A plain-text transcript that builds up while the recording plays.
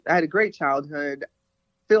I had a great childhood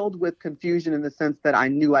filled with confusion in the sense that I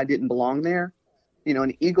knew I didn't belong there. You know,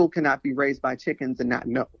 an eagle cannot be raised by chickens and not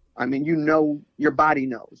know. I mean, you know, your body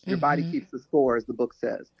knows. Your body Mm-hmm. keeps the score, as the book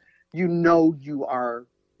says. You know you are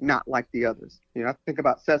not like the others. You know, I think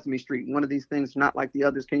about Sesame Street. One of these things not like the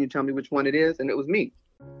others. Can you tell me which one it is? And it was me.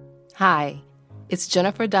 Hi, it's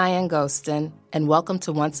Jennifer Diane Gostin, and welcome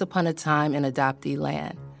to Once Upon a Time in Adoptee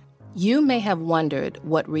Land. You may have wondered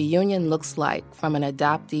what reunion looks like from an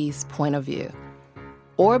adoptee's point of view,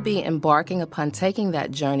 or be embarking upon taking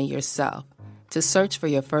that journey yourself to search for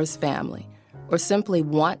your first family, or simply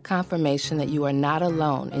want confirmation that you are not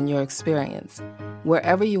alone in your experience,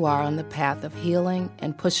 wherever you are on the path of healing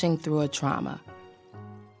and pushing through a trauma.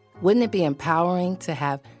 Wouldn't it be empowering to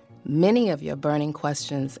have many of your burning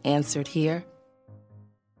questions answered here?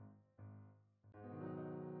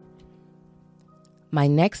 My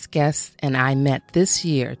next guest and I met this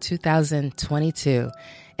year, 2022,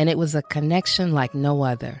 and it was a connection like no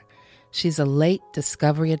other. She's a late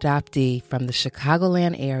Discovery adoptee from the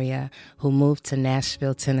Chicagoland area who moved to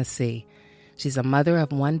Nashville, Tennessee. She's a mother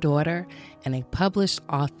of one daughter and a published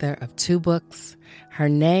author of 2 books. Her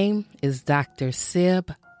name is Dr.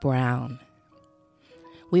 Sib Brown.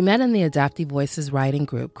 We met in the Adoptee Voices writing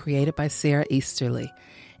group created by Sarah Easterly,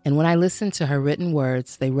 and when I listened to her written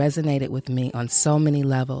words, they resonated with me on so many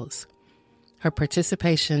levels. Her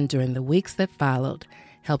participation during the weeks that followed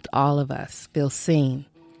helped all of us feel seen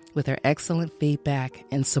with her excellent feedback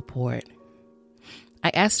and support. I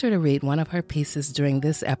asked her to read one of her pieces during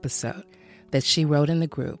this episode that she wrote in the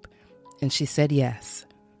group, and she said yes.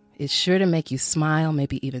 It's sure to make you smile,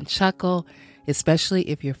 maybe even chuckle, especially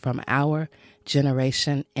if you're from our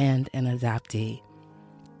generation and an adoptee.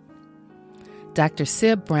 Dr.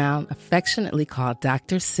 Sib Brown, affectionately called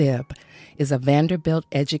Dr. Sib, is a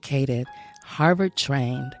Vanderbilt-educated,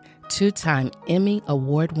 Harvard-trained, 2-time Emmy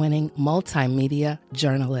award-winning multimedia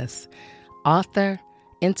journalist, author,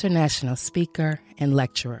 international speaker, and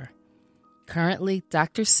lecturer. Currently,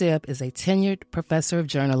 Dr. Sib is a tenured professor of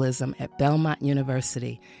journalism at Belmont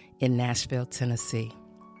University in Nashville, Tennessee.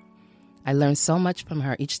 I learn so much from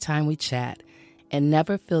her each time we chat and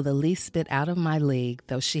never feel the least bit out of my league,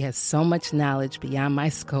 though she has so much knowledge beyond my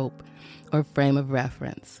scope or frame of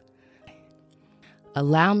reference.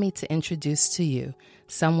 Allow me to introduce to you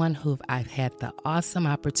someone who I've had the awesome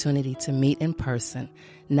opportunity to meet in person,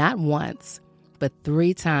 not once, but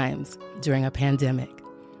 3 times during a pandemic,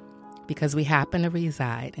 because we happen to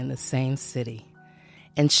reside in the same city,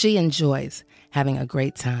 and she enjoys having a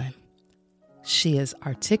great time. She is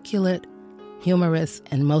articulate, humorous,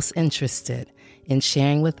 and most interested in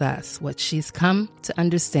sharing with us what she's come to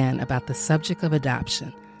understand about the subject of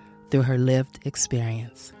adoption through her lived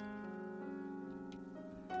experience.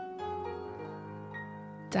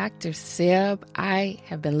 Dr. Sib, I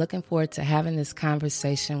have been looking forward to having this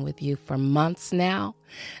conversation with you for months now,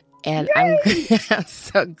 and I'm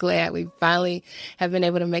so glad we finally have been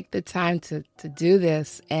able to make the time to do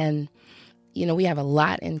this. And, you know, we have a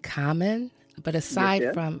lot in common, but aside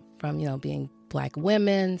Yes, from being Black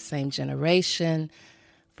women, same generation,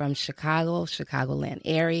 from Chicagoland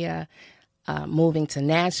area, moving to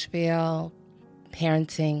Nashville,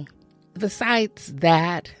 parenting. Besides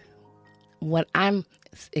that, what I'm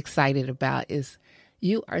excited about is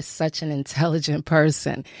you are such an intelligent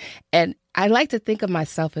person. And I like to think of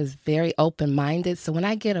myself as very open-minded. So when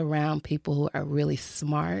I get around people who are really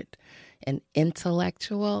smart and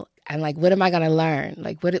intellectual, I'm like, what am I going to learn?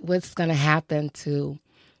 Like, what's going to happen to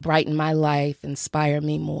brighten my life, inspire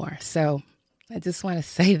me more? So I just want to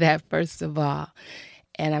say that first of all.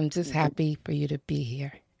 And I'm just yes. happy for you to be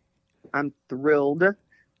here. I'm thrilled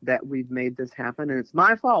that we've made this happen. And it's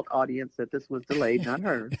my fault, audience, that this was delayed, not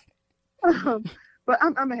hers. But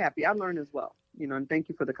I'm happy. I learned as well, you know, and thank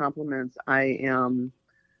you for the compliments. I am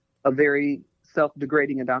a very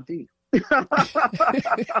self-degrading adoptee.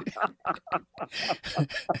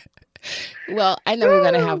 Well, I know we're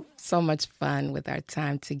going to have so much fun with our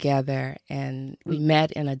time together. And we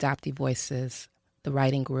met in Adoptee Voices, the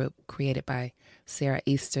writing group created by Sarah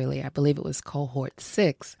Easterly. I believe it was cohort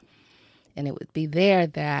 6. And it would be there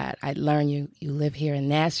that I'd learn you live here in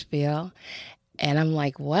Nashville. And I'm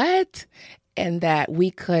like, what? And that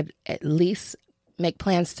we could at least make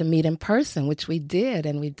plans to meet in person, which we did.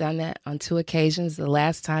 And we've done that on 2 occasions, the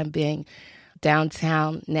last time being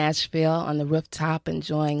downtown Nashville on the rooftop,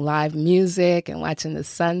 enjoying live music and watching the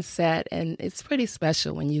sunset. And it's pretty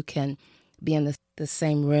special when you can be in the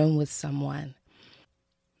same room with someone.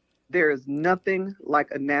 There is nothing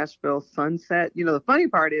like a Nashville sunset. You know, the funny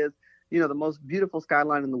part is, you know, the most beautiful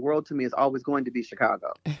skyline in the world to me is always going to be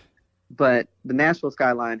Chicago. but the Nashville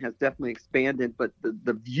skyline has definitely expanded, but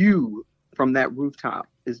the view from that rooftop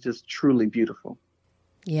is just truly beautiful.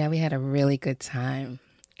 Yeah, we had a really good time.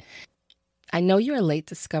 I know you're a late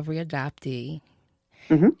discovery adoptee,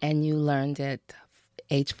 and you learned at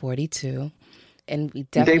age 42. And we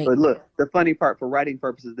definitely... But look, the funny part for writing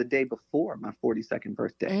purposes, the day before my 42nd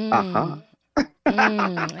birthday.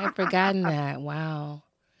 I've forgotten that. Wow.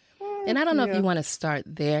 And I don't know if you want to start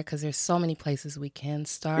there, because there's so many places we can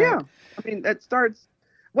start. Yeah. I mean,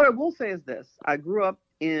 what I will say is this. I grew up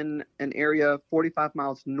in an area 45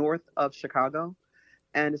 miles north of Chicago,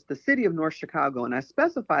 and it's the city of North Chicago. And I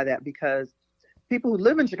specify that because people who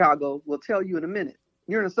live in Chicago will tell you in a minute,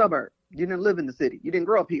 you're in a suburb. You didn't live in the city. You didn't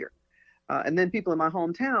grow up here. And then people in my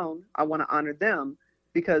hometown, I want to honor them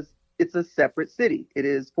because it's a separate city. It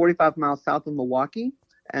is 45 miles south of Milwaukee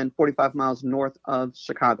and 45 miles north of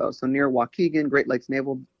Chicago. So near Waukegan, Great Lakes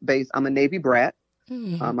Naval Base. I'm a Navy brat.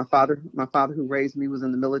 My father who raised me was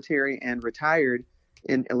in the military and retired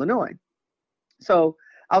in Illinois. So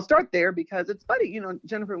I'll start there because it's funny,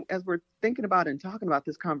 Jennifer, as we're thinking about and talking about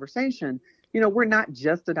this conversation, we're not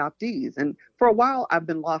just adoptees. And for a while, I've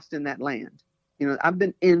been lost in that land. I've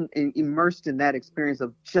been immersed in that experience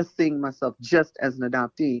of just seeing myself just as an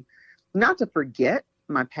adoptee, not to forget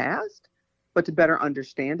my past, but to better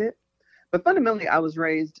understand it. But fundamentally, I was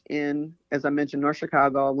raised in, as I mentioned, North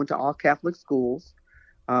Chicago. I went to all Catholic schools.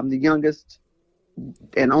 The youngest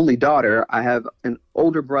and only daughter, I have an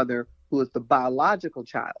older brother who is the biological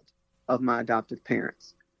child of my adoptive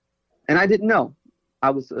parents. And I didn't know.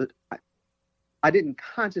 I didn't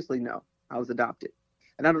consciously know I was adopted.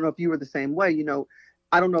 And I don't know if you were the same way.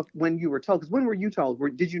 I don't know if when you were told, because when were you told?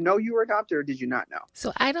 Did you know you were adopted or did you not know?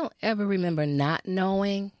 So I don't ever remember not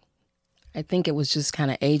knowing. I think it was just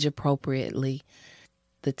kind of age appropriately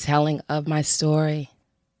the telling of my story.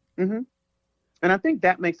 And I think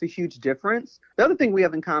that makes a huge difference. The other thing we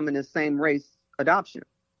have in common is same race adoption.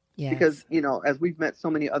 Yes. Because, as we've met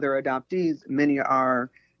so many other adoptees, many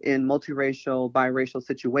are in multiracial, biracial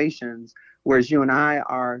situations, whereas you and I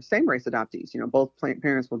are same race adoptees. Both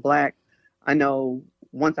parents were Black. I know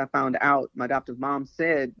once I found out, my adoptive mom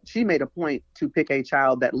said she made a point to pick a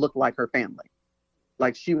child that looked like her family.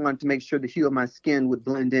 Like she wanted to make sure the hue of my skin would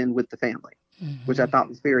blend in with the family, which I thought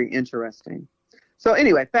was very interesting. So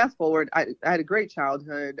anyway, fast forward, I had a great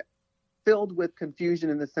childhood filled with confusion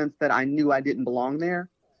in the sense that I knew I didn't belong there.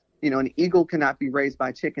 An eagle cannot be raised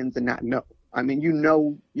by chickens and not know. I mean,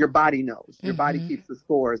 your body knows. Your body keeps the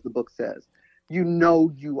score, as the book says.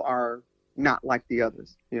 You are not like the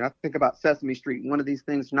others. I think about Sesame Street. One of these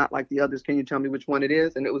things not like the others. Can you tell me which one it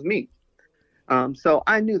is? And it was me. So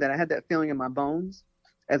I knew that. I had that feeling in my bones.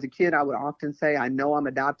 As a kid, I would often say, I know I'm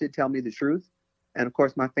adopted. Tell me the truth. And of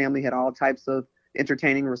course, my family had all types of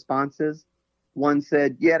entertaining responses. One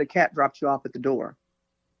said, yeah, the cat dropped you off at the door.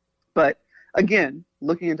 But again,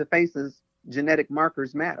 looking into faces, genetic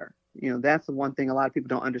markers matter. That's the one thing a lot of people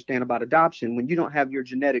don't understand about adoption. When you don't have your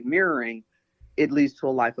genetic mirroring, it leads to a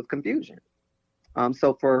life of confusion.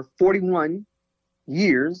 So for 41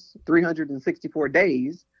 years, 364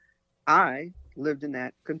 days, I lived in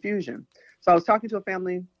that confusion. So I was talking to a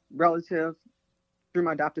family relative through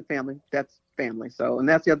my adopted family. That's family. So, and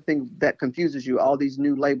that's the other thing that confuses you, all these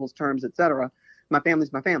new labels, terms, etc. My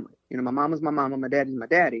family's my family. My mom is my mama, my daddy's my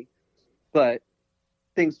daddy. But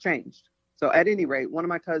things changed. So at any rate, one of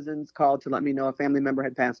my cousins called to let me know a family member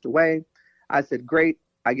had passed away. I said, great,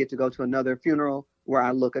 I get to go to another funeral where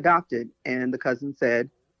I look adopted. And the cousin said,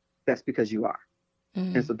 that's because you are.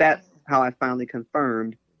 And so that's how I finally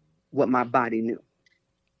confirmed what my body knew.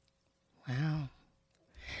 Wow.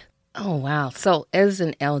 Oh, wow. So as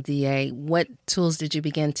an LDA, what tools did you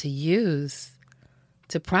begin to use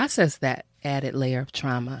to process that added layer of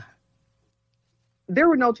trauma? There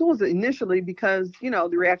were no tools initially because, the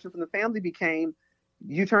reaction from the family became,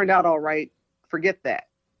 you turned out all right, forget that,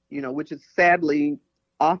 which is sadly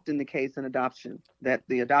often the case in adoption, that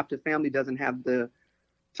the adoptive family doesn't have the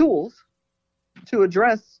tools to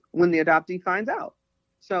address when the adoptee finds out.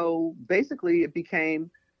 So basically it became,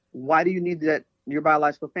 why do you need your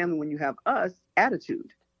biological family when you have us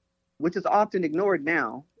attitude, which is often ignored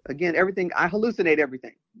now. Again, I hallucinate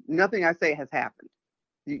everything. Nothing I say has happened.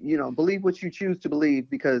 Believe what you choose to believe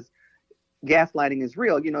because gaslighting is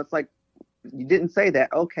real. It's like, you didn't say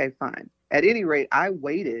that. Okay, fine. At any rate, I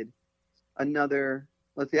waited another,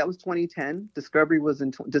 that was 2010. Discovery was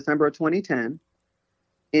in December of 2010.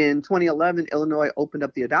 In 2011, Illinois opened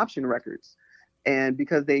up the adoption records. And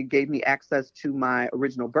because they gave me access to my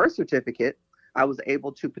original birth certificate, I was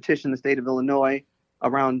able to petition the state of Illinois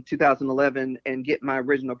around 2011 and get my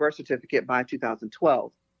original birth certificate by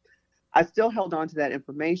 2012. I still held on to that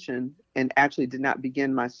information and actually did not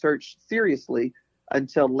begin my search seriously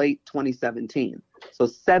until late 2017. So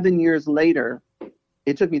 7 years later,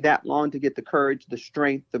 it took me that long to get the courage, the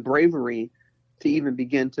strength, the bravery to even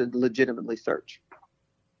begin to legitimately search.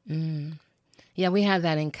 Mm. Yeah, we have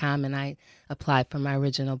that in common. I applied for my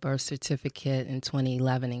original birth certificate in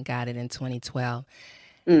 2011 and got it in 2012.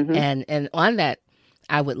 Mm-hmm. And on that,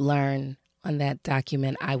 I would learn, on that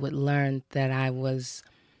document, I would learn that I was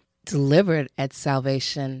delivered at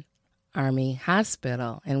Salvation Army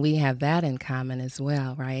Hospital. And we have that in common as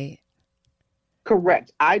well, right?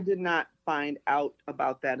 Correct. I did not find out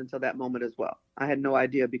about that until that moment as well. I had no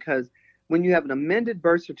idea, because when you have an amended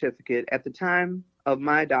birth certificate at the time of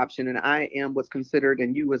my adoption, and I am what's considered,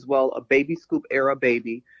 and you as well, a baby scoop era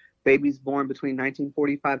baby, babies born between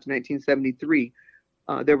 1945 to 1973,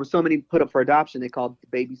 there were so many put up for adoption, they called it the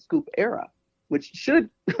baby scoop era, which should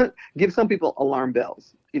give some people alarm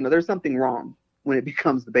bells. There's something wrong when it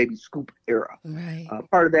becomes the baby scoop era. Right.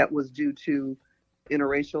 Part of that was due to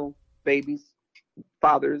interracial babies.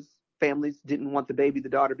 Fathers, families didn't want the baby the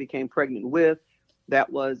daughter became pregnant with. That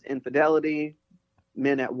was infidelity,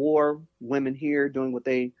 men at war, women here doing what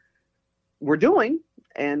they were doing,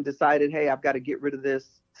 and decided, hey, I've got to get rid of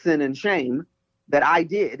this sin and shame that I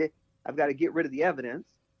did. I've got to get rid of the evidence.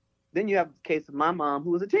 Then you have the case of my mom,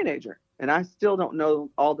 who was a teenager, and I still don't know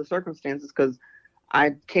all the circumstances because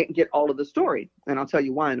I can't get all of the story, and I'll tell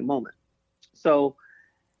you why in a moment. So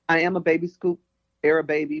I am a baby scoop era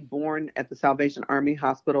baby born at the Salvation Army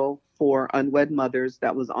Hospital for unwed mothers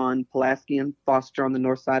that was on Pulaski and Foster on the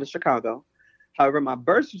north side of Chicago. However, my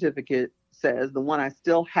birth certificate says, the one I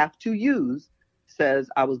still have to use, says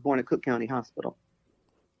I was born at Cook County Hospital.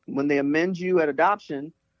 When they amend you at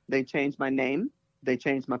adoption, they changed my name. They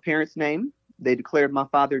changed my parents' name. They declared my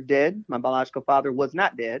father dead. My biological father was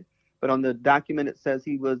not dead, but on the document it says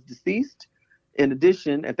he was deceased. In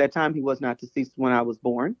addition, at that time, he was not deceased when I was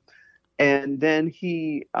born. And then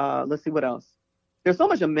he, let's see what else. There's so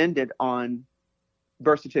much amended on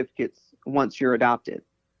birth certificates once you're adopted.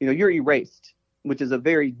 You're erased, which is a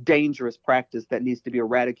very dangerous practice that needs to be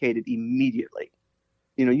eradicated immediately.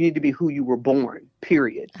 You need to be who you were born,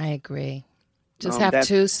 period. I agree. Just have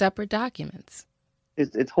two separate documents.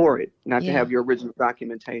 It's horrid not to have your original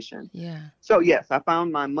documentation. Yeah. So yes, I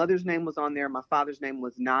found my mother's name was on there. My father's name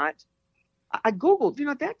was not. I Googled,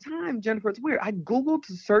 at that time, Jennifer, it's weird. I Googled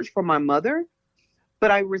to search for my mother,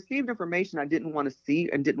 but I received information I didn't want to see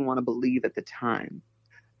and didn't want to believe at the time.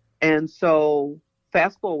 And so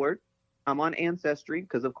fast forward, I'm on Ancestry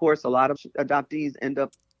because, of course, a lot of adoptees end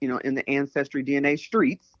up, in the Ancestry DNA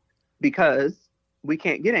streets because we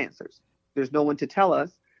can't get answers. There's no one to tell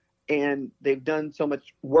us. And they've done so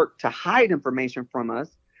much work to hide information from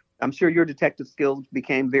us. I'm sure your detective skills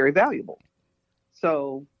became very valuable.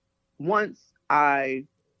 So once I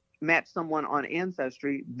matched someone on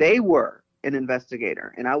Ancestry, they were an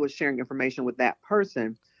investigator, and I was sharing information with that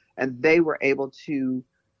person, and they were able to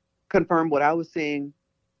confirm what I was seeing.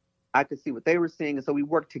 I could see what they were seeing, and so we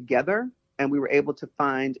worked together, and we were able to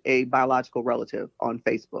find a biological relative on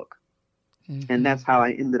Facebook. Mm-hmm. And that's how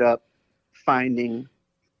I ended up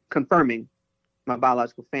confirming my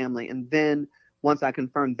biological family. And then once I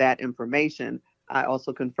confirmed that information, I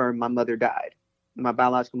also confirmed my mother died. My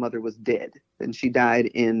biological mother was dead, and she died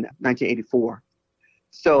in 1984.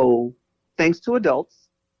 So thanks to adults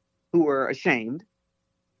who were ashamed,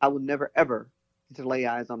 I will never, ever to lay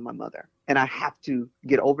eyes on my mother. And I have to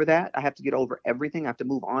get over that. I have to get over everything. I have to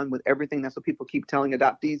move on with everything. That's what people keep telling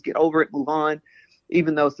adoptees, get over it, move on,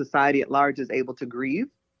 even though society at large is able to grieve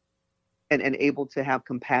and able to have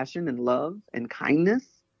compassion and love and kindness.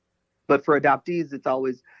 But for adoptees, it's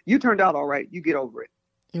always, you turned out all right, you get over it.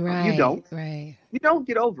 Right. You don't. Right. You don't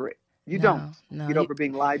get over it. You don't get over you,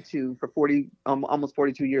 being lied to for almost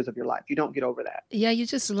 42 years of your life. You don't get over that. Yeah, you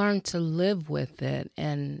just learn to live with it.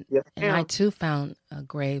 And yes, and I too found a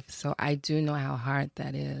grave, so I do know how hard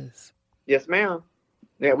that is. Yes, ma'am.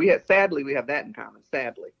 Yeah, sadly we have that in common.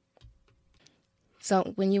 Sadly.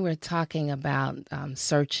 So when you were talking about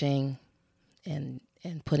searching and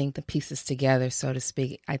putting the pieces together, so to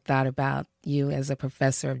speak, I thought about you as a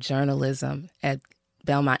professor of journalism at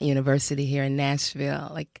Belmont University here in Nashville.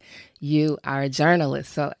 Like, you are a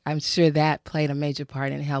journalist, so I'm sure that played a major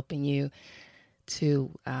part in helping you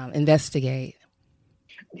to investigate.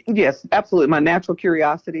 Yes, absolutely. My natural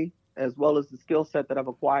curiosity, as well as the skill set that I've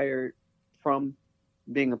acquired from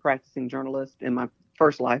being a practicing journalist in my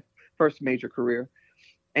first major career.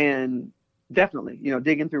 And definitely,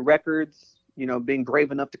 digging through records, being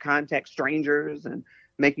brave enough to contact strangers and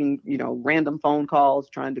making, random phone calls,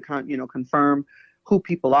 trying to, confirm who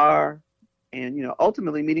people are, and,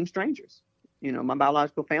 ultimately meeting strangers. My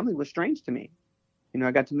biological family was strange to me.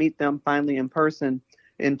 I got to meet them finally in person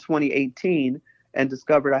in 2018 and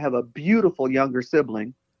discovered I have a beautiful younger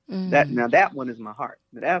sibling. That one is my heart.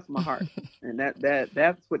 That's my heart. And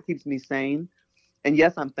that's what keeps me sane. And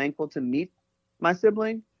yes, I'm thankful to meet my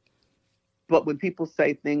sibling. But when people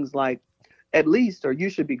say things like, at least, or you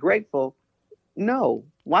should be grateful, no.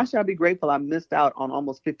 Why should I be grateful? I missed out on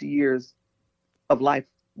almost 50 years of life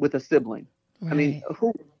with a sibling. Right. I mean,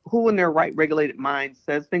 who in their right regulated mind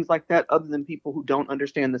says things like that other than people who don't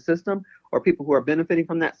understand the system or people who are benefiting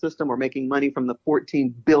from that system or making money from the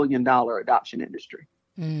 $14 billion adoption industry?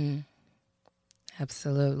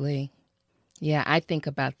 Absolutely. Yeah, I think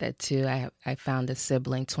about that too. I found a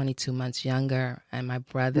sibling 22 months younger, and my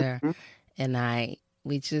brother and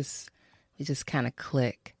we just kind of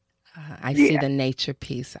click. I see the nature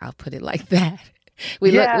piece. I'll put it like that.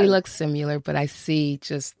 We look similar, but I see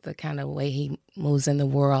just the kind of way he moves in the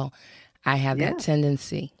world. I have that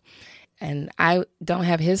tendency, and I don't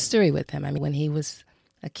have history with him. I mean, when he was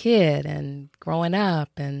a kid and growing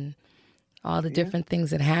up, and all the different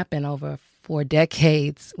things that happen over 4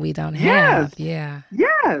 decades, we don't have. Yes.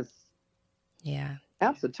 Yeah.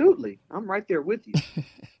 Absolutely. I'm right there with you.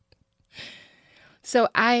 So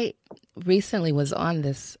I recently was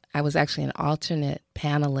I was actually an alternate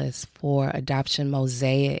panelist for Adoption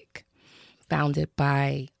Mosaic, founded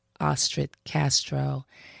by Astrid Castro.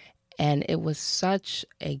 And it was such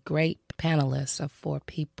a great panelist of 4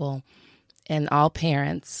 people, and all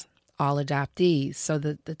parents, all adoptees. So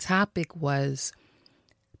the topic was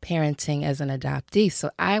parenting as an adoptee.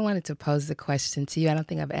 So I wanted to pose the question to you. I don't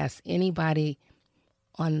think I've asked anybody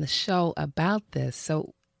on the show about this.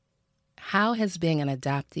 So how has being an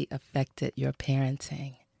adoptee affected your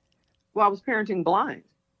parenting? Well, I was parenting blind.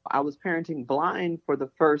 I was parenting blind for the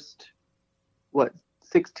first,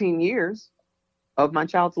 16 years of my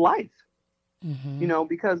child's life.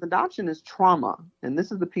 Because adoption is trauma. And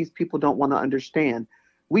this is the piece people don't want to understand.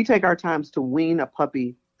 We take our times to wean a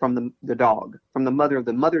puppy from the dog, from the mother.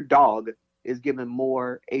 The mother dog is given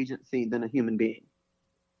more agency than a human being.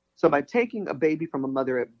 So by taking a baby from a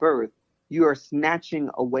mother at birth, you are snatching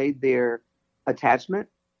away their attachment,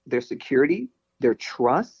 their security, their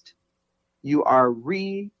trust. You are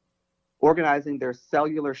reorganizing their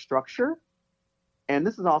cellular structure. And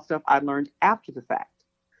this is all stuff I learned after the fact.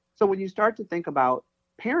 So when you start to think about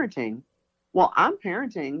parenting, well, I'm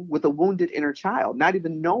parenting with a wounded inner child, not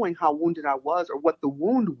even knowing how wounded I was or what the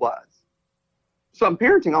wound was. So I'm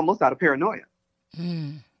parenting almost out of paranoia.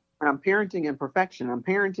 And I'm parenting in perfection. I'm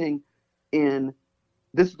parenting in,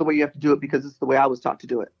 this is the way you have to do it because this is the way I was taught to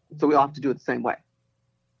do it. So we all have to do it the same way.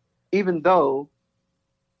 Even though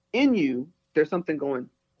in you, there's something going,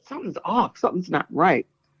 something's off, something's not right.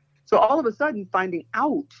 So all of a sudden, finding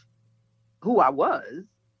out who I was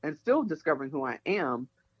and still discovering who I am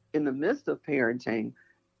in the midst of parenting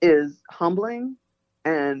is humbling,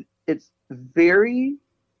 and it's very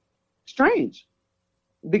strange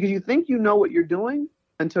because you think you know what you're doing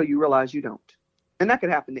until you realize you don't. And that could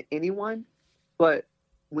happen to anyone. But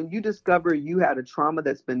when you discover you had a trauma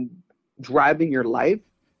that's been driving your life,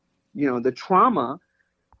 the trauma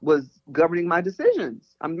was governing my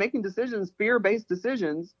decisions. I'm making decisions, fear-based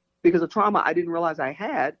decisions, because of trauma I didn't realize I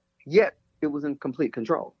had, yet it was in complete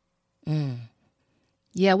control.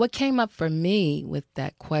 Yeah, what came up for me with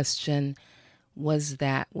that question was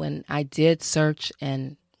that when I did search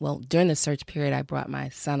during the search period, I brought my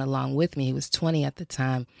son along with me. He was 20 at the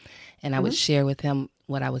time, and I would share with him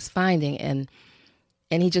what I was finding. And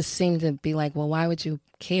he just seemed to be like, well, why would you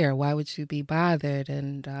care? Why would you be bothered?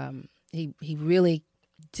 And he really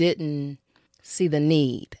didn't see the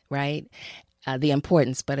need, right? The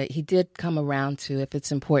importance. But he did come around to, if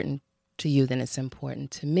it's important to you, then it's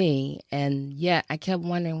important to me. And yet I kept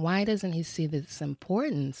wondering, why doesn't he see this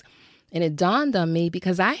importance? And it dawned on me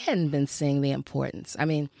because I hadn't been seeing the importance. I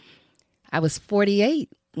mean, I was 47,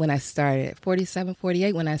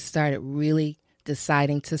 48 when I started really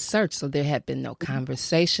deciding to search. So there had been no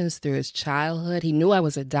conversations through his childhood. He knew I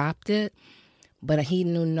was adopted, but he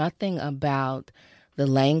knew nothing about the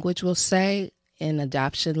language, we'll say, in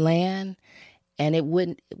adoption land. And it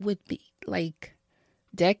would be like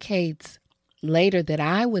decades later that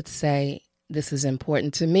I would say, this is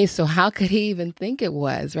important to me. So how could he even think it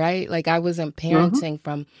was, right? Like I wasn't parenting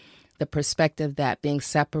from the perspective that being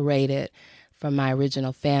separated from my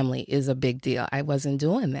original family is a big deal. I wasn't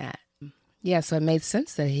doing that. Yeah, so it made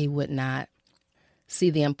sense that he would not see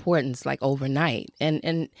the importance like overnight.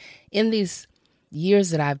 And in these years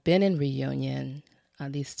that I've been in Reunion,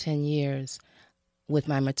 these 10 years, with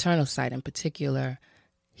my maternal side in particular,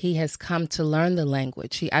 he has come to learn the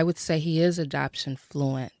language. I would say he is adoption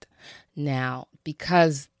fluent now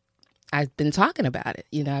because I've been talking about it.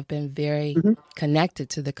 I've been very Mhm. connected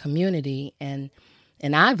to the community, and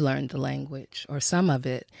I've learned the language or some of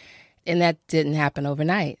it. And that didn't happen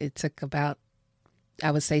overnight. It took about, I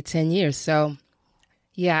would say, 10 years. So,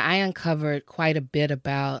 yeah, I uncovered quite a bit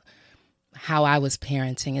about how I was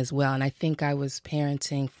parenting as well. And I think I was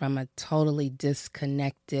parenting from a totally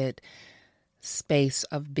disconnected space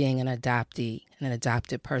of being an adoptee and an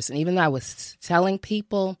adopted person. Even though I was telling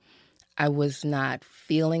people, I was not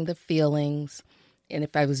feeling the feelings. And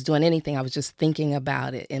if I was doing anything, I was just thinking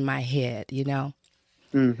about it in my head,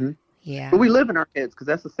 Mm-hmm. Yeah. But we live in our heads because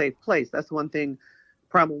that's a safe place. That's one thing.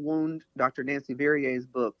 Primal Wound, Dr. Nancy Verrier's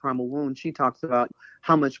book, Primal Wound, she talks about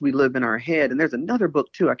how much we live in our head. And there's another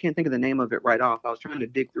book, too. I can't think of the name of it right off. I was trying to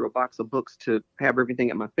dig through a box of books to have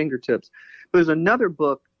everything at my fingertips. But there's another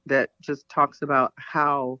book that just talks about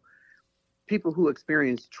how people who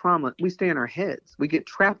experience trauma, we stay in our heads. We get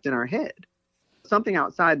trapped in our head. Something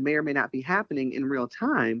outside may or may not be happening in real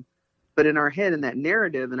time, but in our head, in that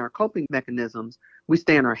narrative, in our coping mechanisms, we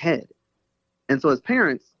stay in our head. And so as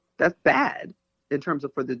parents, that's bad in terms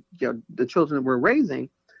of for the children that we're raising,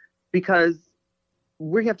 because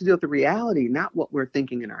we have to deal with the reality, not what we're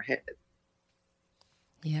thinking in our head.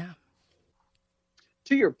 Yeah.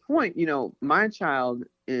 To your point, my child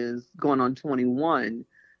is going on 21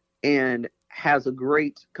 and has a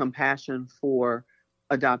great compassion for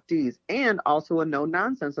adoptees and also a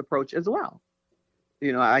no-nonsense approach as well.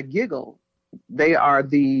 I giggle. They are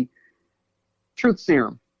the truth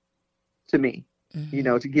serum to me,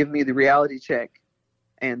 to give me the reality check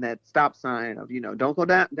and that stop sign of, don't go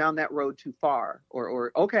down that road too far,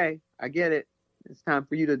 or okay, I get it. It's time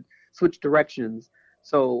for you to switch directions.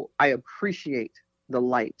 So I appreciate the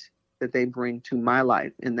light that they bring to my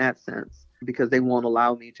life in that sense, because they won't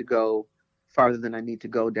allow me to go farther than I need to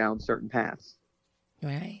go down certain paths.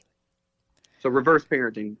 Right. So reverse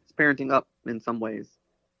parenting. It's parenting up in some ways.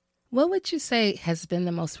 What would you say has been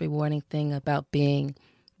the most rewarding thing about being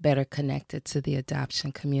better connected to the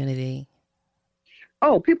adoption community?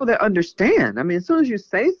 Oh, people that understand. I mean, as soon as you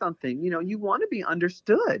say something, you want to be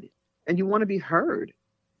understood and you want to be heard.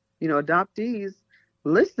 Adoptees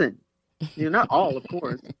listen. Not all, of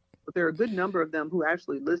course, but there are a good number of them who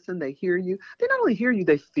actually listen. They hear you. They not only hear you,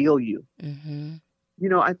 they feel you.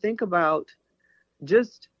 Mm-hmm. I think about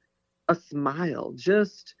just a smile,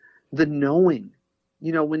 just the knowing.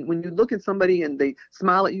 When you look at somebody and they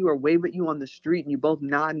smile at you or wave at you on the street and you both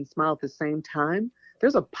nod and smile at the same time,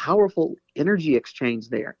 there's a powerful energy exchange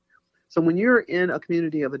there. So when you're in a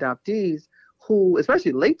community of adoptees who,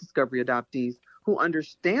 especially late discovery adoptees, who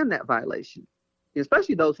understand that violation,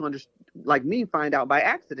 especially those who, like me, find out by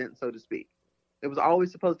accident, so to speak. It was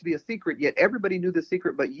always supposed to be a secret, yet everybody knew the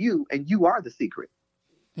secret but you, and you are the secret.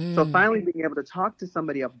 So finally being able to talk to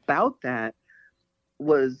somebody about that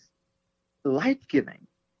was life-giving.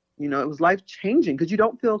 It was life-changing because you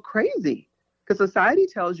don't feel crazy. Because society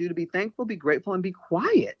tells you to be thankful, be grateful, and be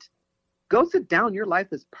quiet. Go sit down. Your life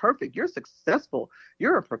is perfect. You're successful.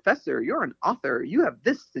 You're a professor. You're an author. You have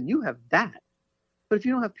this and you have that. But if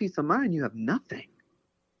you don't have peace of mind, you have nothing.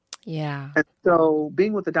 Yeah. And so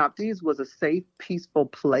being with adoptees was a safe, peaceful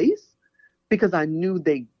place because I knew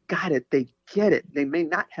they got it. They get it. They may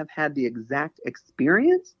not have had the exact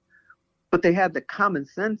experience, but they had the common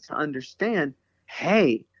sense to understand,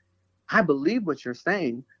 hey, I believe what you're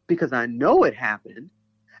saying because I know it happened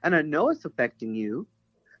and I know it's affecting you.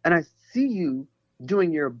 And I see you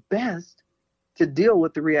doing your best to deal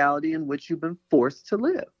with the reality in which you've been forced to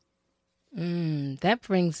live. That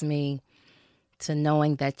brings me to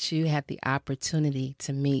knowing that you had the opportunity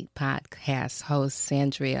to meet podcast host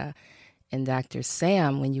Sandria and Dr.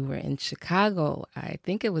 Sam when you were in Chicago. I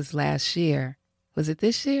think it was last year. Was it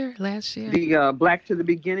this year? Last year? The Black to the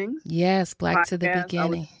Beginnings. Yes, Black podcast. to the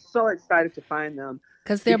Beginning. I was so excited to find them.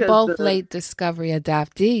 Because they're both late discovery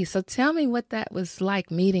adoptees. So tell me what that was like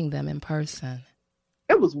meeting them in person.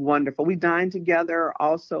 It was wonderful. We dined together.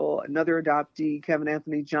 Also, another adoptee, Kevin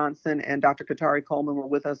Anthony Johnson, and Dr. Katari Coleman were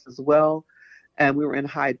with us as well. And we were in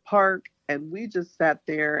Hyde Park. And we just sat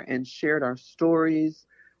there and shared our stories,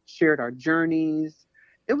 shared our journeys.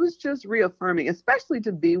 It was just reaffirming, especially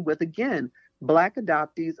to be with, again, Black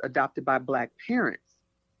adoptees adopted by Black parents.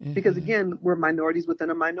 Mm-hmm. Because, again, we're minorities within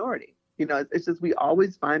a minority. It's just we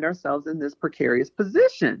always find ourselves in this precarious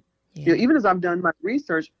position. Yeah. Even as I've done my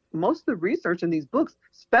research, most of the research in these books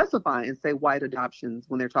specify and say white adoptions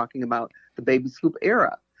when they're talking about the baby scoop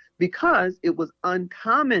era, because it was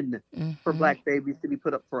uncommon for Black babies to be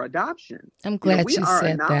put up for adoption. I'm glad you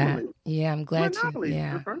said that. Yeah, I'm glad you.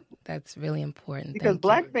 Yeah. That's really important. Because Thank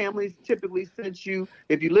Black you. families typically sent you,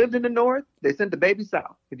 if you lived in the North, they sent the baby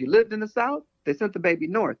South. If you lived in the South, they sent the baby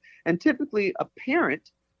North. And typically a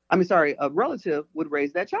relative would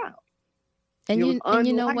raise that child. And It was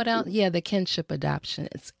you know what else? unlikely. Yeah, the kinship adoption.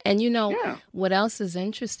 And you know Yeah. what else is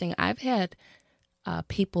interesting? I've had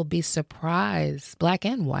people be surprised, Black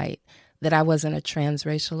and white, that I wasn't a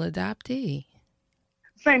transracial adoptee.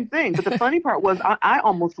 Same thing. But the funny part was I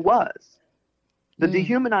almost was. The Mm,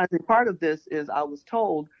 dehumanizing part of this is I was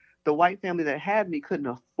told the white family that had me couldn't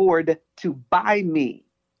afford to buy me.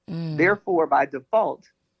 mm, Therefore, by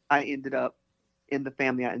default, I ended up in the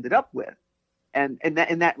family I ended up with. And in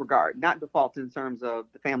that regard, not default in terms of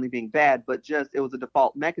the family being bad, but just it was a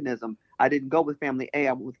default mechanism. I didn't go with family A,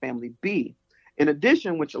 I went with family B. In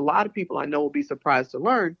addition, which a lot of people I know will be surprised to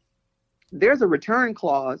learn, there's a return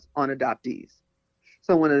clause on adoptees.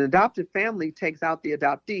 So when an adoptive family takes out the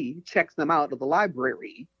adoptee, checks them out of the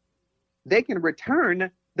library, they can return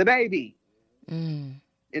the baby. mm,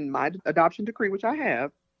 In my adoption decree, which I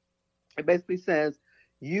have, it basically says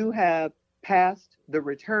you have passed the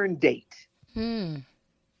return date, mm.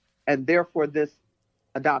 and therefore this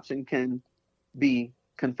adoption can be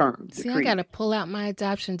confirmed, See, I got decreed. to pull out my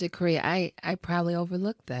adoption decree. I probably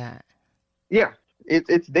overlooked that. Yeah,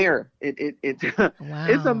 it's there. It it's Wow.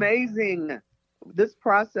 amazing. This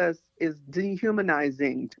process is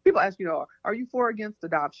dehumanizing. People ask, are you for or against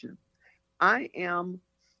adoption? I am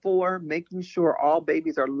for making sure all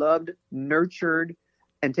babies are loved, nurtured,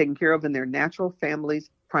 and taken care of in their natural families,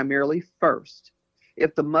 primarily first.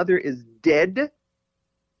 If the mother is dead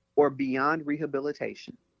or beyond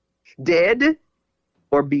rehabilitation, dead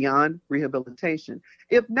or beyond rehabilitation.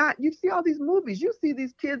 If not, you see all these movies. You see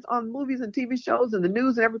these kids on movies and TV shows and the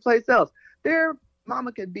news and every place else. Their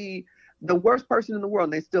mama could be the worst person in the world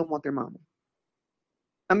and they still want their mama.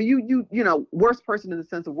 I mean, worst person in the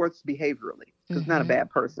sense of worst behaviorally, because not a Mm-hmm. bad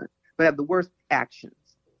person, but have the worst actions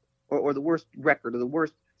or the worst record or the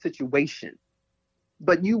worst situation.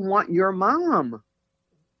 But you want your mom.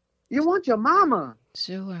 You want your mama.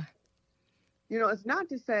 Sure. It's not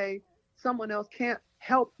to say someone else can't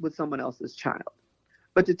help with someone else's child,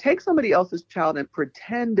 but to take somebody else's child and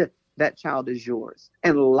pretend that child is yours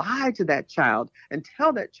and lie to that child and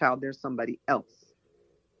tell that child there's somebody else,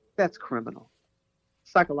 that's criminal,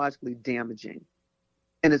 psychologically damaging,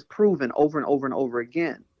 and is proven over and over and over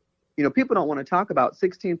again. People don't want to talk about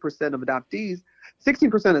 16% of adoptees.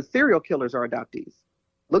 16% of serial killers are adoptees.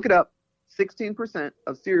 Look it up. 16%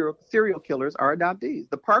 of serial killers are adoptees.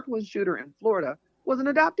 The Parkland shooter in Florida was an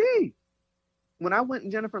adoptee. When I went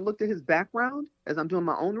and Jennifer looked at his background as I'm doing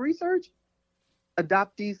my own research,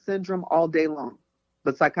 adoptee syndrome all day long.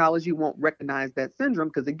 But psychology won't recognize that syndrome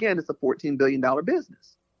because, again, it's a $14 billion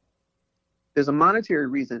business. There's a monetary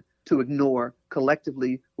reason to ignore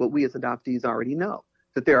collectively what we as adoptees already know,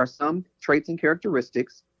 that there are some traits and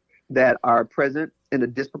characteristics that are present in a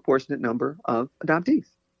disproportionate number of adoptees.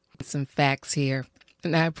 Some facts here,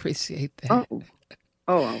 and I appreciate that.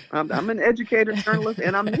 I'm an educator, journalist,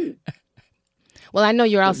 and I'm new. Well, I know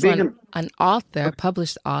you're also Being an author,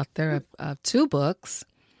 published author of 2 books.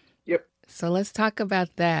 Yep. So let's talk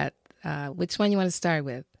about that. Which one you want to start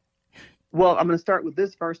with? Well, I'm going to start with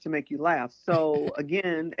this first to make you laugh. So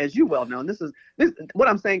again, as you well know, and this what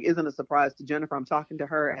I'm saying isn't a surprise to Jennifer. I'm talking to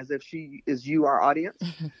her as if she is you, our audience.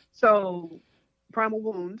 So Primal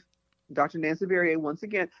Wound, Dr. Nancy Verrier, once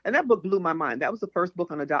again, and that book blew my mind. That was the first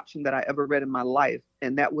book on adoption that I ever read in my life.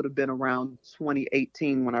 And that would have been around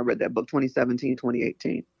 2018 when I read that book, 2017,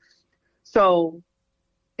 2018. So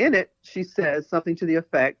in it, she says something to the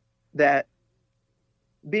effect that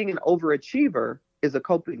being an overachiever is a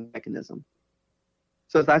coping mechanism.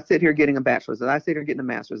 So as I sit here getting a bachelor's, as I sit here getting a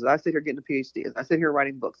master's, as I sit here getting a PhD, as I sit here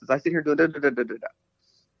writing books, as I sit here doing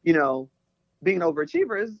being an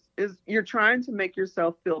overachiever is you're trying to make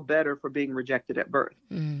yourself feel better for being rejected at birth.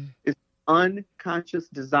 Mm. It's unconscious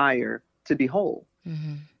desire to be whole.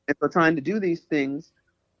 Mm-hmm. And so trying to do these things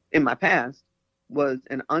in my past was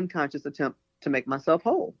an unconscious attempt to make myself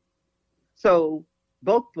whole. So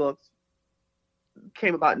both books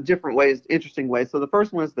came about in different ways, interesting ways. So the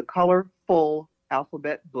first one is the Colorful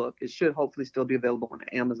Alphabet book. It should hopefully still be available on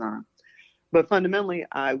Amazon. But fundamentally,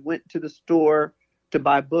 I went to the store to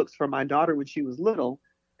buy books for my daughter when she was little,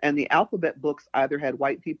 and the alphabet books either had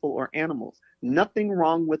white people or animals. Nothing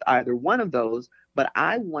wrong with either one of those, but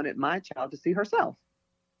I wanted my child to see herself.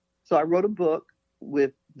 So I wrote a book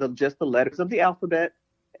with just the letters of the alphabet.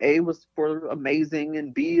 A was for amazing,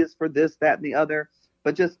 and B is for this, that, and the other,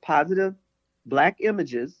 but just positive Black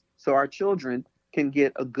images so our children can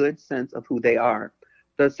get a good sense of who they are.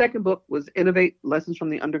 The second book was Innovate, Lessons from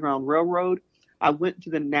the Underground Railroad. I went to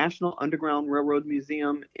the National Underground Railroad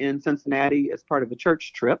Museum in Cincinnati as part of a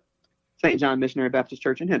church trip, St. John Missionary Baptist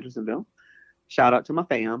Church in Hendersonville. Shout out to my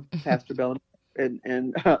fam, Pastor Bell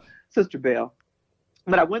and Sister Bell.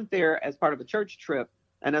 But I went there as part of a church trip.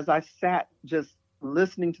 And as I sat just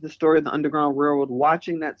listening to the story of the Underground Railroad,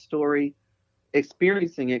 watching that story,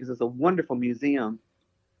 experiencing it, because it's a wonderful museum,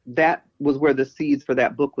 that was where the seeds for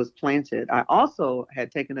that book was planted. I also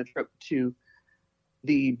had taken a trip to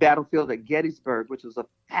the battlefield at Gettysburg, which was a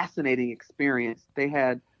fascinating experience. They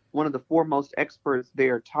had one of the foremost experts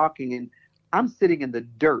there talking, and I'm sitting in the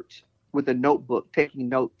dirt with a notebook, taking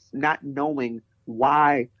notes, not knowing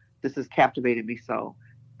why this has captivated me so.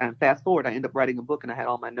 And fast forward, I end up writing a book, and I had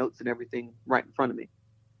all my notes and everything right in front of me.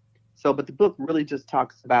 So, but the book really just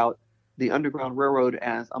talks about the Underground Railroad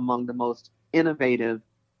as among the most innovative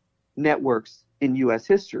networks in U.S.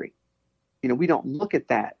 history. You know, we don't look at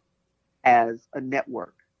that as a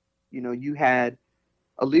network. You know, you had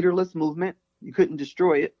a leaderless movement. You couldn't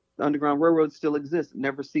destroy it. The Underground Railroad still exists. It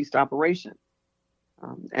never ceased operation.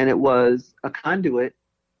 And it was a conduit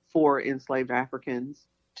for enslaved Africans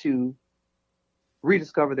to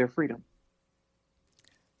rediscover their freedom.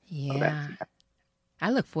 Yeah. So I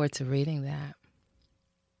look forward to reading that.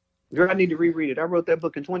 Girl, I need to reread it. I wrote that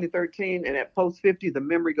book in 2013, and at post 50, the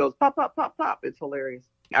memory goes pop, pop, pop, pop. It's hilarious.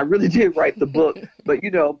 I really did write the book, but you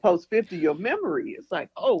know, post 50, your memory is like,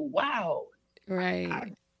 oh, wow.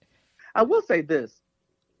 Right. I will say this,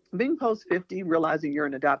 being post 50, realizing you're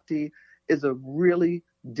an adoptee is a really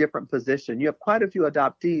different position. You have quite a few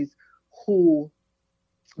adoptees who,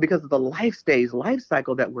 because of the life stage, life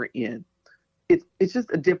cycle that we're in, it's just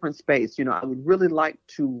a different space. You know, I would really like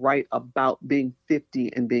to write about being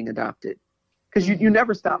 50 and being adopted, because you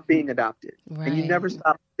never stop being adopted. Right. And you never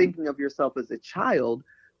stop thinking of yourself as a child,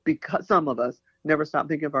 because some of us never stop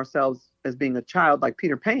thinking of ourselves as being a child like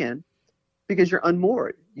Peter Pan, because you're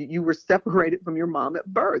unmoored. You were separated from your mom at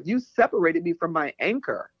birth. You separated me from my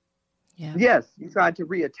anchor. Yeah. Yes, you tried to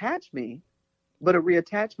reattach me, but a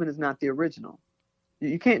reattachment is not the original.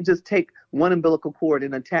 You can't just take one umbilical cord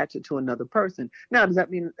and attach it to another person. Now, does that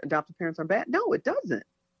mean adoptive parents are bad? No, it doesn't.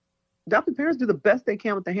 Adoptive parents do the best they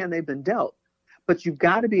can with the hand they've been dealt. But you've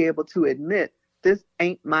got to be able to admit, this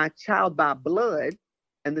ain't my child by blood,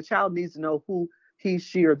 and the child needs to know who he,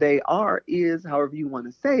 she, or they are, is, however you want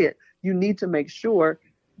to say it. You need to make sure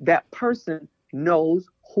that person knows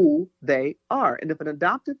who they are. And if an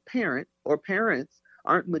adoptive parent or parents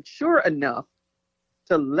aren't mature enough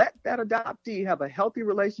to let that adoptee have a healthy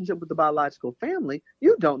relationship with the biological family,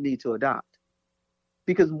 you don't need to adopt.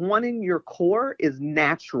 Because wanting your core is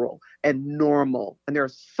natural and normal. And there are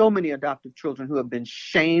so many adoptive children who have been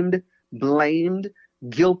shamed, blamed,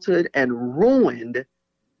 guilted, and ruined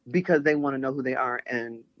because they want to know who they are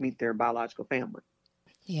and meet their biological family.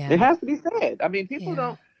 Yeah. It has to be said. I mean, people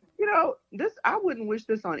don't, you know, this, I wouldn't wish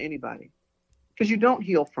this on anybody. Because you don't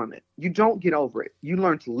heal from it. You don't get over it. You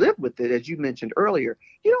learn to live with it, as you mentioned earlier.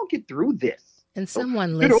 You don't get through this. And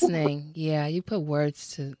someone listening, you put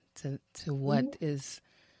words to what is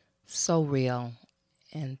so real.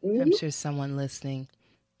 And I'm sure someone listening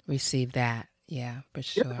received that. Yeah, for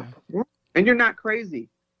sure. Yeah. And you're not crazy.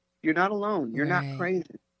 You're not alone. You're not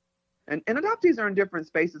crazy. And adoptees are in different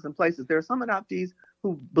spaces and places. There are some adoptees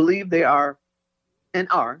who believe they are, I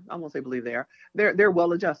won't say believe they are, they're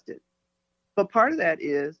well adjusted. But part of that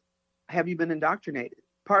is, have you been indoctrinated?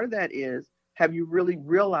 Part of that is, have you really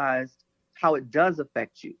realized how it does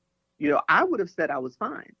affect you? You know, I would have said I was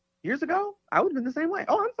fine. Years ago, I would have been the same way.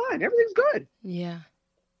 Oh, I'm fine. Everything's good. Yeah.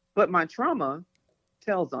 But my trauma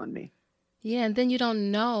tells on me. Yeah, and then you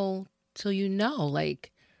don't know till you know.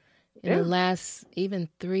 Like, in the last even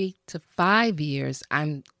 3 to 5 years,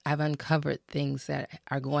 I've uncovered things that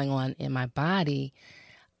are going on in my body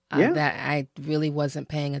that I really wasn't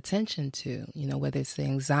paying attention to, you know, whether it's the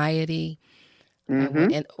anxiety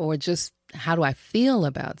or just how do I feel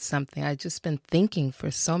about something. I've just been thinking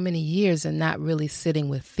for so many years and not really sitting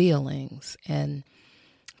with feelings. And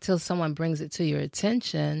until someone brings it to your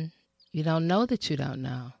attention, you don't know that you don't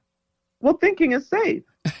know. Well, thinking is safe.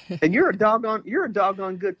 And you're a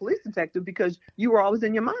doggone good police detective because you were always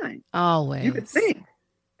in your mind. Always. You could think.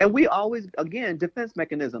 And we always, again, defense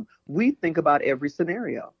mechanism. We think about every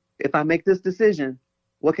scenario. If I make this decision,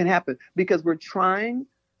 what can happen? Because we're trying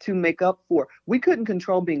to make up for, we couldn't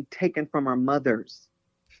control being taken from our mothers.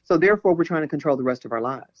 So therefore, we're trying to control the rest of our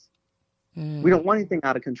lives. We don't want anything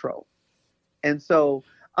out of control. And so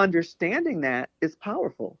understanding that is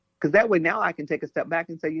powerful, because that way now I can take a step back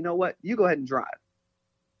and say, you know what, you go ahead and drive.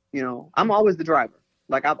 You know, I'm always the driver.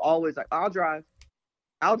 Like I've always like, I'll drive.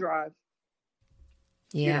 Yeah,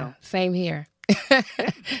 you know. Same here.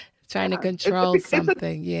 Trying to Yeah. control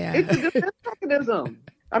something. Yeah. It's a defense mechanism.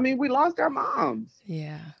 I mean, we lost our moms.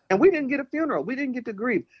 Yeah. And we didn't get a funeral. We didn't get to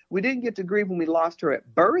grieve. We didn't get to grieve when we lost her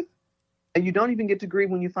at birth. And you don't even get to grieve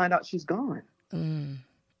when you find out she's gone. Mm.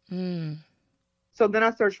 Mm. So then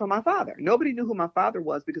I searched for my father. Nobody knew who my father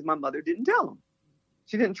was because my mother didn't tell them.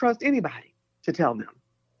 She didn't trust anybody to tell them.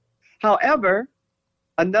 However,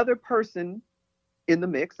 another person in the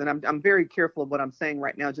mix, and I'm very careful of what I'm saying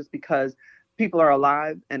right now just because people are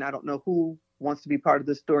alive and I don't know who wants to be part of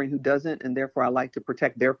this story and who doesn't, and therefore I like to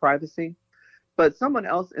protect their privacy. But someone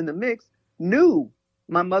else in the mix knew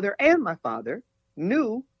my mother and my father,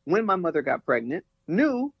 knew when my mother got pregnant,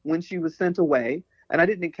 knew when she was sent away, and I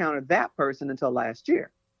didn't encounter that person until last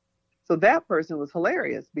year. So that person was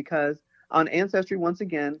hilarious because on Ancestry, once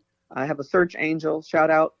again, I have a search angel.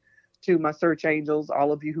 Shout out to my search angels,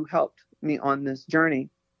 all of you who helped me on this journey.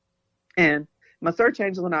 And my search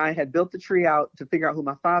angel and I had built the tree out to figure out who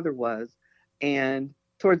my father was. And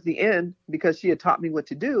towards the end, because she had taught me what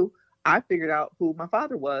to do, I figured out who my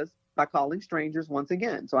father was by calling strangers once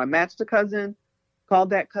again. So I matched a cousin, called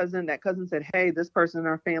that cousin. That cousin said, hey, this person in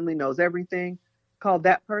our family knows everything. Called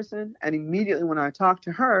that person. And immediately when I talked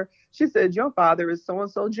to her, she said, your father is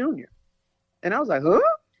so-and-so Jr. And I was like, huh?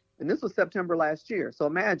 And this was September last year. So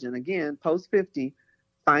imagine, again, post 50,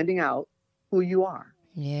 finding out who you are.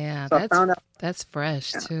 Yeah, so that's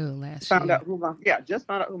fresh too. Last found year. Out just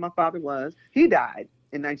found out who my father was. He died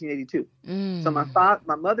in 1982. So my father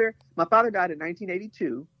died in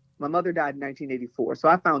 1982. My mother died in 1984. So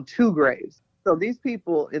I found two graves. So these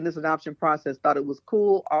people in this adoption process thought it was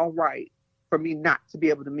cool, all right, for me not to be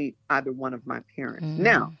able to meet either one of my parents.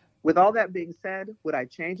 Now, with all that being said, would I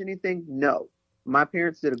change anything? No. My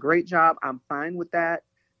parents did a great job. I'm fine with that.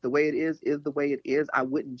 The way it is the way it is. I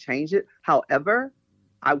wouldn't change it. However,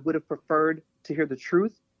 I would have preferred to hear the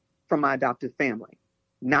truth from my adoptive family,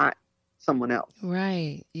 not someone else.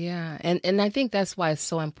 Right. Yeah. And I think that's why it's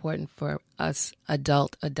so important for us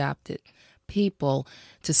adult adopted people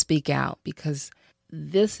to speak out, because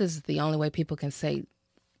this is the only way people can say,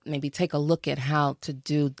 maybe take a look at how to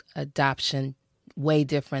do adoption way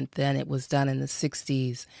different than it was done in the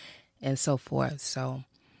 60s and so forth. So,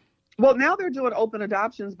 well, now they're doing open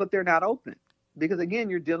adoptions, but they're not open because, again,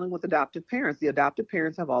 you're dealing with adoptive parents. The adoptive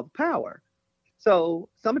parents have all the power. So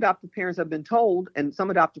some adoptive parents have been told, and some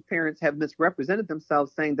adoptive parents have misrepresented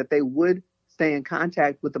themselves saying that they would stay in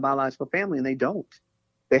contact with the biological family, and they don't.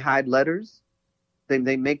 They hide letters. They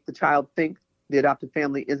make the child think the adoptive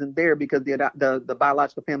family isn't there because the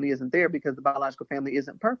biological family isn't there because the biological family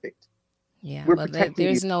isn't perfect. Yeah, but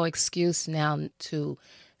there's no excuse now to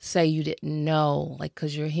say you didn't know, like,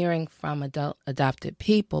 because you're hearing from adopted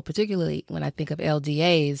people, particularly when I think of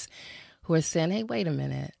LDAs, who are saying, hey, wait a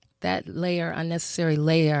minute, that unnecessary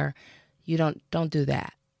layer, you don't do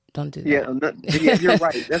that. Don't do that. Yeah, you're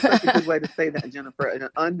right. That's such a good way to say that, Jennifer. An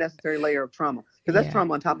unnecessary layer of trauma, because that's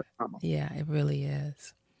trauma on top of trauma. Yeah, it really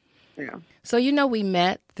is. Yeah. So, we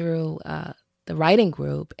met through the writing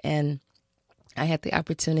group, and I had the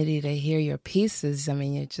opportunity to hear your pieces. I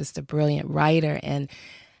mean, you're just a brilliant writer, and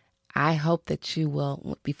I hope that you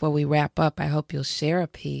will, before we wrap up, I hope you'll share a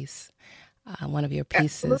piece, one of your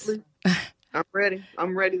pieces. Absolutely.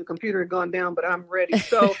 I'm ready. The computer had gone down, but I'm ready.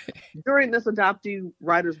 So during this adoptee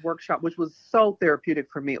writers workshop, which was so therapeutic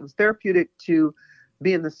for me, it was therapeutic to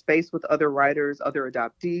be in the space with other writers, other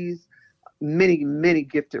adoptees, many, many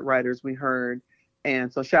gifted writers we heard.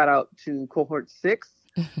 And so shout out to cohort 6.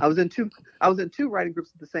 I was in two writing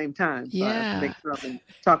groups at the same time. So I have to make sure I'm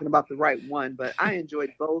talking about the right one, but I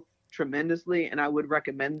enjoyed both tremendously, and I would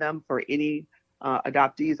recommend them for any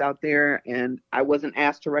adoptees out there. And I wasn't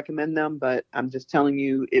asked to recommend them, but I'm just telling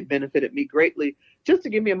you, it benefited me greatly just to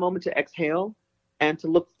give me a moment to exhale and to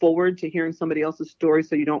look forward to hearing somebody else's story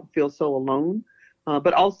so you don't feel so alone,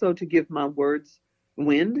 but also to give my words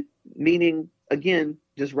wind, meaning, again,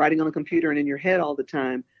 just writing on a computer and in your head all the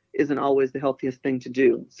time isn't always the healthiest thing to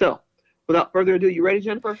do. So without further ado, you ready,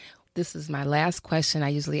 Jennifer? This is my last question. I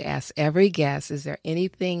usually ask every guest, is there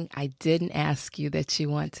anything I didn't ask you that you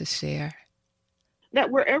want to share? That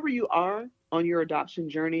wherever you are on your adoption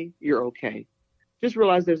journey, you're okay. Just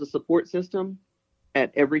realize there's a support system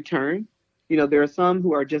at every turn. There are some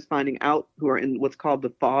who are just finding out, who are in what's called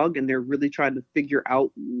the fog, and they're really trying to figure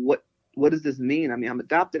out what does this mean? I mean, I'm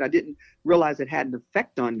adopted. I didn't realize it had an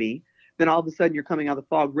effect on me. Then all of a sudden you're coming out of the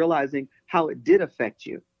fog, realizing how it did affect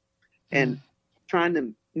you and trying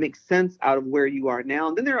to make sense out of where you are now.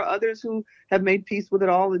 And then there are others who have made peace with it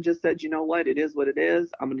all and just said, you know what, it is what it is.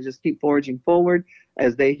 I'm going to just keep forging forward.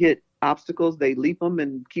 As they hit obstacles, they leap them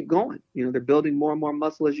and keep going. They're building more and more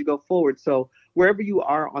muscle as you go forward. So wherever you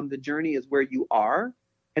are on the journey is where you are.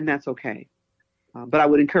 and that's okay. But I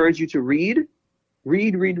would encourage you to read.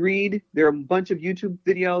 There are a bunch of YouTube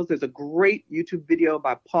videos. There's a great YouTube video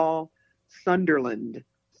by Paul Sunderland,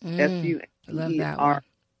 Love that one.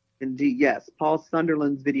 Sunderland. Yes, Paul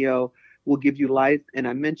Sunderland's video will give you life. And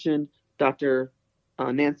I mentioned Dr.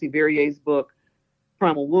 Nancy Verrier's book,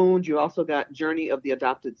 Primal Wound. You also got Journey of the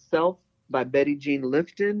Adopted Self by Betty Jean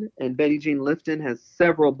Lifton. And Betty Jean Lifton has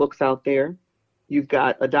several books out there. You've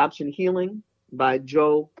got Adoption Healing by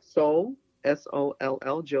Joe Soul, Soll,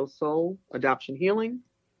 Joe Soul, Adoption Healing.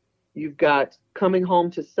 You've got Coming Home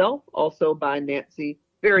to Self, also by Nancy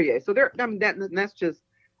Verrier. So that's just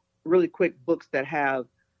really quick books that have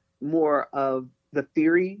more of the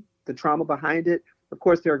theory, the trauma behind it. Of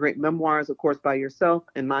course, there are great memoirs, of course, by yourself,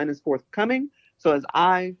 and mine is forthcoming. So as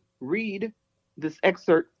I read this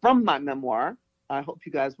excerpt from my memoir, I hope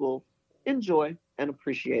you guys will enjoy and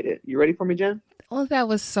appreciate it. You ready for me, Jen? Oh, that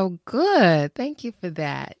was so good. Thank you for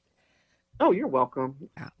that. Oh, you're welcome.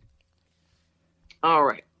 Oh. All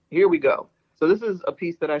right, here we go. So this is a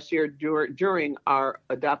piece that I shared during our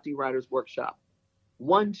Adoptee Writers Workshop.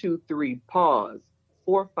 1, 2, 3, pause.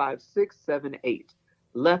 4, 5, 6, 7, 8.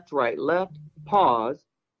 Left, right, left, pause.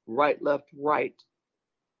 Right, left, right.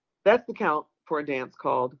 That's the count for a dance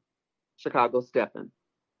called Chicago Steppin'.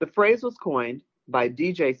 The phrase was coined by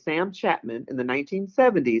DJ Sam Chapman in the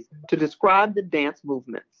 1970s to describe the dance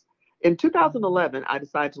movements. In 2011, I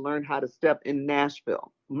decided to learn how to step in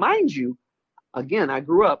Nashville. Mind you, again, I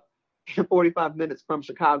grew up 45 minutes from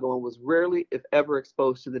Chicago and was rarely, if ever,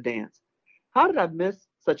 exposed to the dance. How did I miss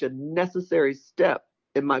such a necessary step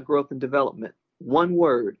in my growth and development? One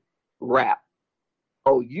word, rap.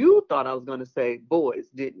 Oh, you thought I was going to say boys,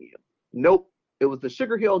 didn't you? Nope. It was the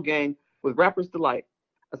Sugar Hill Gang with Rapper's Delight.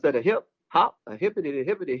 I said a hip, hop, a hippity,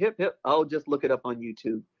 hip, hip. Oh, just look it up on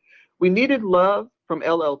YouTube. We Needed Love from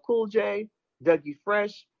LL Cool J, Dougie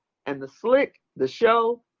Fresh, and The Slick, The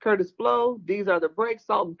Show, Curtis Blow, These Are the Breaks,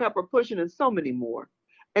 Salt and Pepper Pushing, and so many more.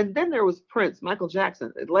 And then there was Prince, Michael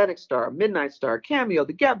Jackson, Atlantic Star, Midnight Star, Cameo,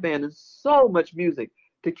 The Gap Band, and so much music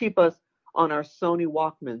to keep us on our Sony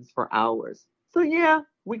Walkmans for hours. So yeah,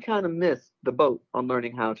 we kind of missed the boat on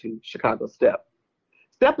learning how to Chicago step.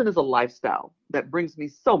 Stepping is a lifestyle that brings me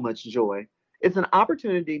so much joy. It's an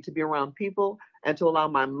opportunity to be around people and to allow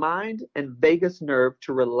my mind and vagus nerve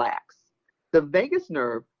to relax. The vagus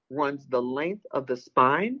nerve runs the length of the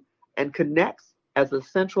spine and connects as a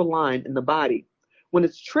central line in the body. When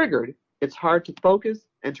it's triggered, it's hard to focus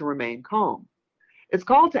and to remain calm. It's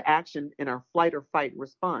called to action in our flight or fight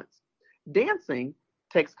response. Dancing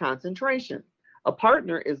takes concentration. A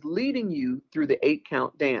partner is leading you through the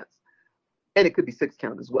 8-count dance, and it could be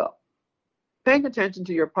 6-count as well. Paying attention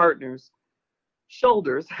to your partner's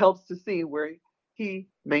shoulders helps to see where he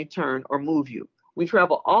may turn or move you. We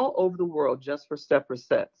travel all over the world just for stepper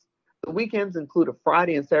sets. The weekends include a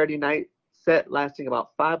Friday and Saturday night set lasting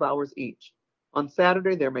about 5 hours each. On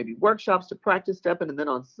Saturday, there may be workshops to practice stepping, and then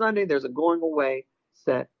on Sunday, there's a going away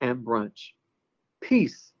set and brunch.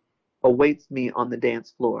 Peace awaits me on the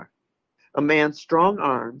dance floor. A man's strong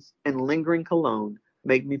arms and lingering cologne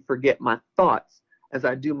make me forget my thoughts as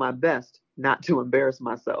I do my best not to embarrass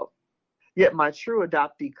myself. Yet my true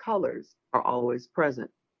adoptee colors are always present.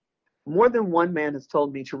 More than one man has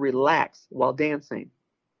told me to relax while dancing.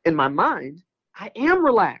 In my mind, I am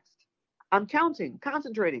relaxed. I'm counting,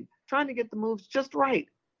 concentrating, trying to get the moves just right.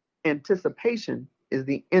 Anticipation is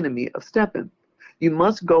the enemy of stepping. You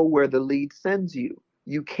must go where the lead sends you.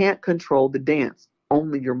 You can't control the dance,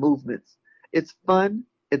 only your movements. It's fun,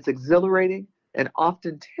 it's exhilarating, and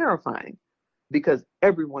often terrifying because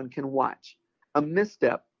everyone can watch. A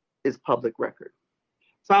misstep is public record.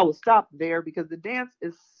 So I will stop there because the dance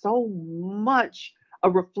is so much a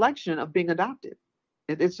reflection of being adopted.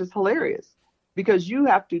 It's just hilarious because you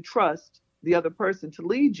have to trust the other person to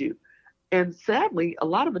lead you. And sadly, a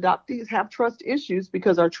lot of adoptees have trust issues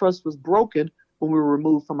because our trust was broken when we were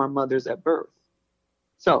removed from our mothers at birth.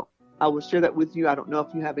 So I will share that with you. I don't know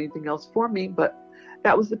if you have anything else for me, but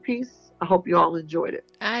that was the piece. I hope you all enjoyed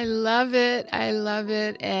it. I love it. I love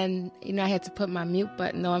it. And, I had to put my mute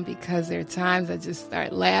button on because there are times I just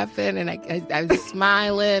start laughing and I was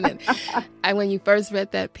smiling. And when you first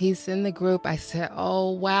read that piece in the group, I said,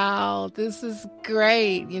 oh, wow, this is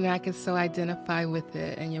great. I could so identify with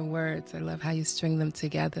it and your words. I love how you string them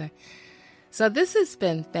together. So this has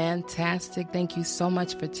been fantastic. Thank you so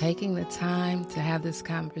much for taking the time to have this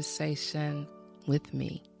conversation with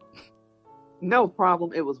me. No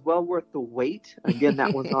problem. It was well worth the wait. Again,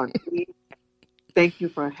 that was on me. Thank you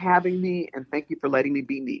for having me, and thank you for letting me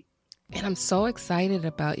be me. And I'm so excited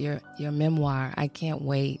about your memoir. I can't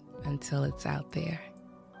wait until it's out there.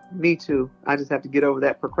 Me too. I just have to get over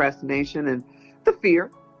that procrastination and the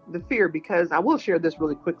fear, because I will share this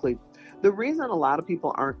really quickly. The reason a lot of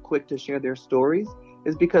people aren't quick to share their stories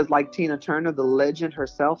is because, like Tina Turner, the legend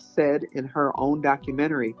herself, said in her own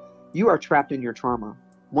documentary, you are trapped in your trauma.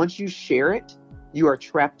 Once you share it, you are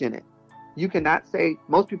trapped in it. You cannot say,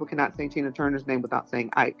 most people cannot say Tina Turner's name without saying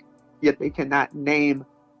Ike, yet they cannot name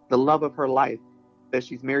the love of her life that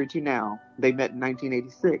she's married to now. They met in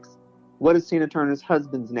 1986. What is Tina Turner's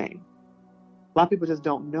husband's name? A lot of people just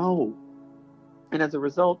don't know. And as a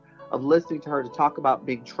result of listening to her to talk about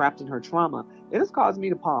being trapped in her trauma, it has caused me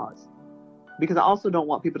to pause. Because I also don't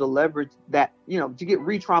want people to leverage that, to get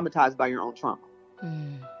re-traumatized by your own trauma.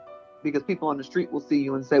 Because people on the street will see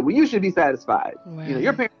you and say, well, you should be satisfied. Right.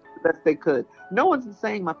 Your parents did the best they could. No one's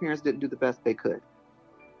saying my parents didn't do the best they could.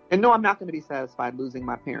 And no, I'm not going to be satisfied losing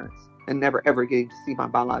my parents and never, ever getting to see my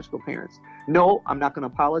biological parents. No, I'm not going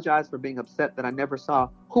to apologize for being upset that I never saw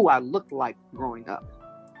who I looked like growing up.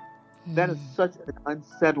 That is such an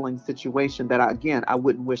unsettling situation that, I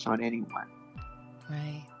wouldn't wish on anyone.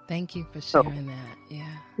 Right. Thank you for sharing that.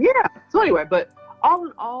 Yeah. Yeah. So anyway, but all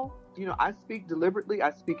in all, I speak deliberately, I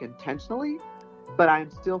speak intentionally, but I am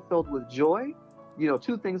still filled with joy.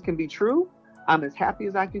 Two things can be true. I'm as happy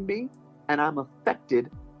as I can be, and I'm affected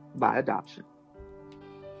by adoption.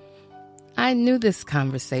 I knew this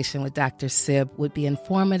conversation with Dr. Sib would be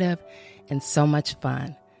informative and so much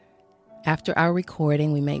fun. After our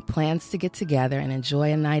recording, we made plans to get together and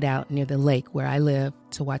enjoy a night out near the lake where I live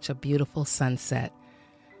to watch a beautiful sunset.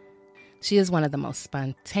 She is one of the most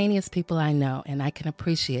spontaneous people I know, and I can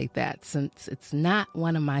appreciate that since it's not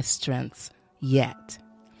one of my strengths yet.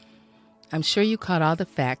 I'm sure you caught all the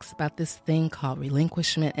facts about this thing called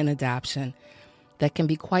relinquishment and adoption that can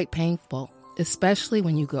be quite painful, especially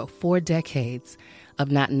when you go 4 decades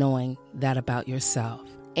of not knowing that about yourself,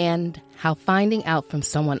 and how finding out from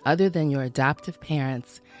someone other than your adoptive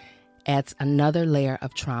parents adds another layer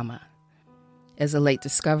of trauma. As a late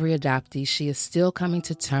discovery adoptee, she is still coming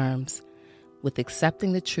to terms with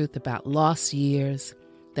accepting the truth about lost years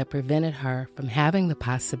that prevented her from having the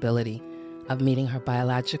possibility of meeting her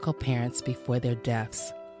biological parents before their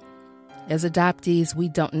deaths. As adoptees, we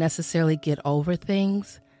don't necessarily get over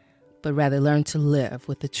things, but rather learn to live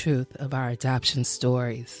with the truth of our adoption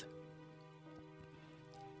stories.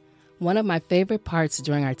 One of my favorite parts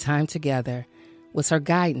during our time together was her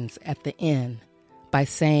guidance at the end by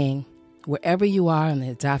saying, wherever you are on the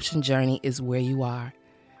adoption journey is where you are,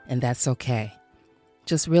 and that's okay.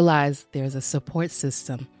 Just realize there's a support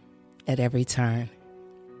system at every turn.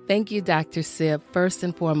 Thank you, Dr. Sib, first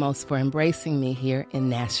and foremost, for embracing me here in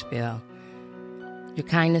Nashville. Your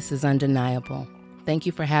kindness is undeniable. Thank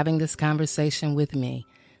you for having this conversation with me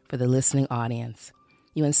for the listening audience.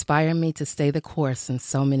 You inspire me to stay the course in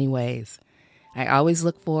so many ways. I always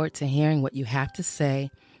look forward to hearing what you have to say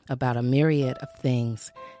about a myriad of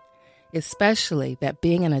things, especially that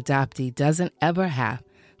being an adoptee doesn't ever have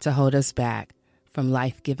to hold us back from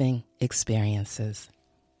life-giving experiences.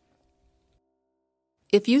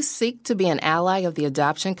 If you seek to be an ally of the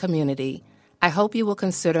adoption community, I hope you will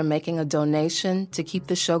consider making a donation to keep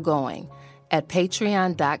the show going at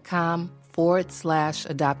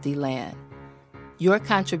patreon.com/adopteeland. Your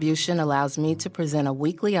contribution allows me to present a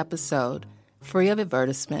weekly episode free of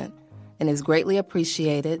advertisement and is greatly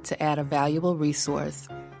appreciated to add a valuable resource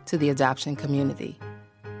to the adoption community.